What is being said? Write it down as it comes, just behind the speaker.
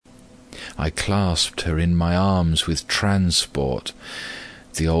I clasped her in my arms with transport.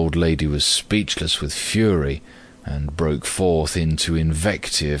 The old lady was speechless with fury, and broke forth into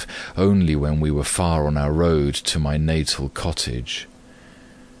invective only when we were far on our road to my natal cottage.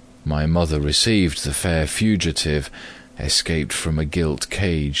 My mother received the fair fugitive, escaped from a gilt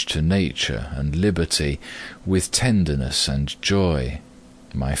cage to nature and liberty, with tenderness and joy.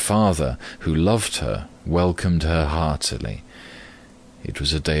 My father, who loved her, welcomed her heartily. It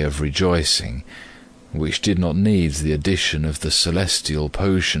was a day of rejoicing, which did not need the addition of the celestial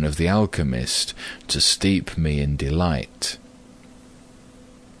potion of the alchemist to steep me in delight.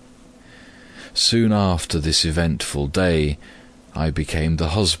 Soon after this eventful day, I became the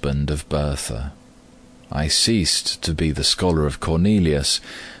husband of Bertha. I ceased to be the scholar of Cornelius,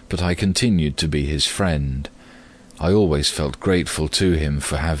 but I continued to be his friend. I always felt grateful to him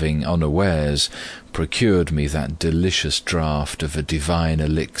for having, unawares, procured me that delicious draught of a divine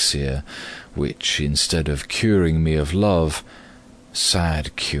elixir, which, instead of curing me of love,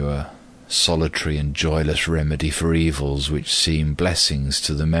 sad cure, solitary and joyless remedy for evils which seem blessings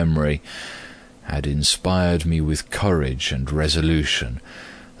to the memory, had inspired me with courage and resolution,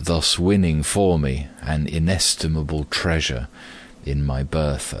 thus winning for me an inestimable treasure in my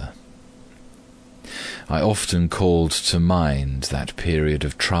Bertha. I often called to mind that period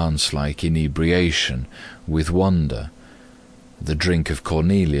of trance-like inebriation with wonder. The drink of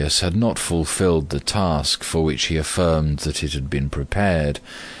Cornelius had not fulfilled the task for which he affirmed that it had been prepared,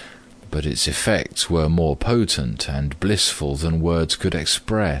 but its effects were more potent and blissful than words could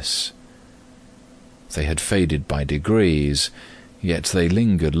express. They had faded by degrees, yet they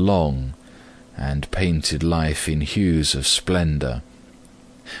lingered long, and painted life in hues of splendour.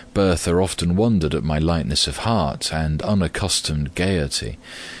 Bertha often wondered at my lightness of heart and unaccustomed gaiety,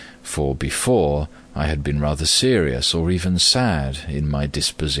 for before I had been rather serious or even sad in my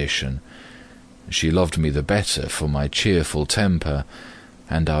disposition. She loved me the better for my cheerful temper,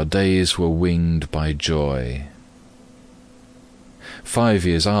 and our days were winged by joy. 5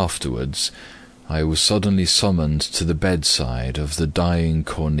 years afterwards, I was suddenly summoned to the bedside of the dying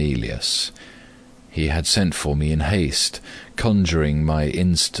Cornelius. He had sent for me in haste, conjuring my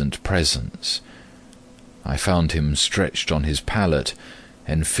instant presence. I found him stretched on his pallet,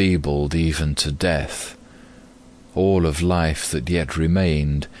 enfeebled even to death. All of life that yet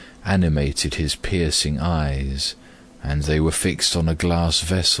remained animated his piercing eyes, and they were fixed on a glass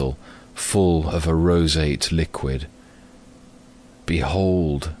vessel full of a roseate liquid.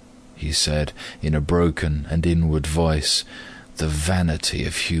 "Behold," he said, in a broken and inward voice, "the vanity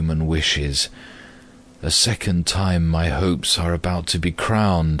of human wishes. A second time my hopes are about to be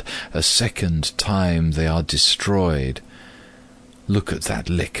crowned, a second time they are destroyed. Look at that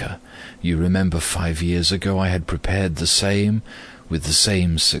liquor. You remember 5 years ago I had prepared the same, with the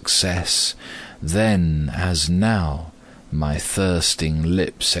same success. Then, as now, my thirsting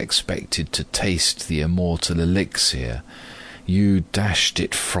lips expected to taste the immortal elixir. You dashed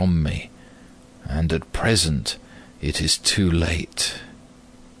it from me, and at present it is too late."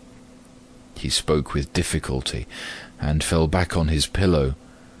 He spoke with difficulty, and fell back on his pillow.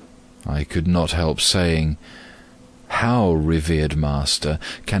 I could not help saying, "How, revered master,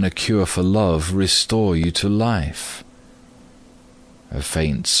 can a cure for love restore you to life?" A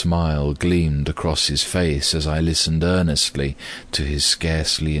faint smile gleamed across his face as I listened earnestly to his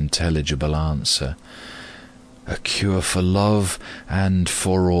scarcely intelligible answer. "A cure for love and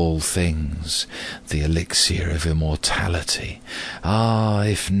for all things, the elixir of immortality. Ah,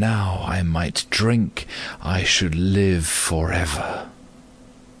 if now I might drink, I should live forever."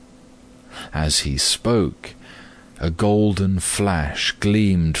 As he spoke, a golden flash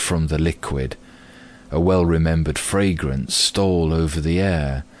gleamed from the liquid. A well-remembered fragrance stole over the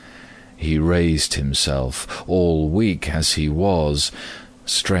air. He raised himself, all weak as he was.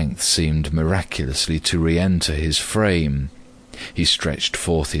 Strength seemed miraculously to re-enter his frame. He stretched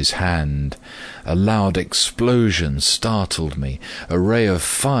forth his hand. A loud explosion startled me. A ray of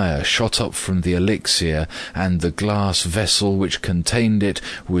fire shot up from the elixir, and the glass vessel which contained it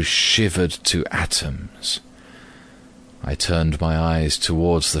was shivered to atoms. I turned my eyes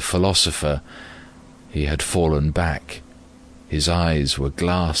towards the philosopher. He had fallen back. His eyes were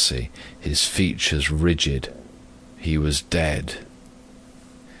glassy, his features rigid. He was dead.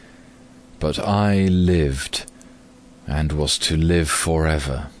 But I lived, and was to live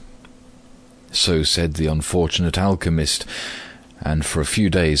forever. So said the unfortunate alchemist, and for a few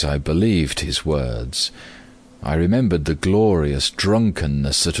days I believed his words. I remembered the glorious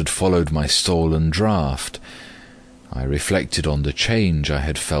drunkenness that had followed my stolen draught. I reflected on the change I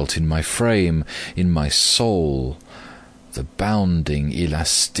had felt in my frame, in my soul. the bounding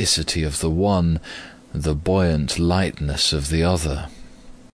elasticity of the one, the buoyant lightness of the other.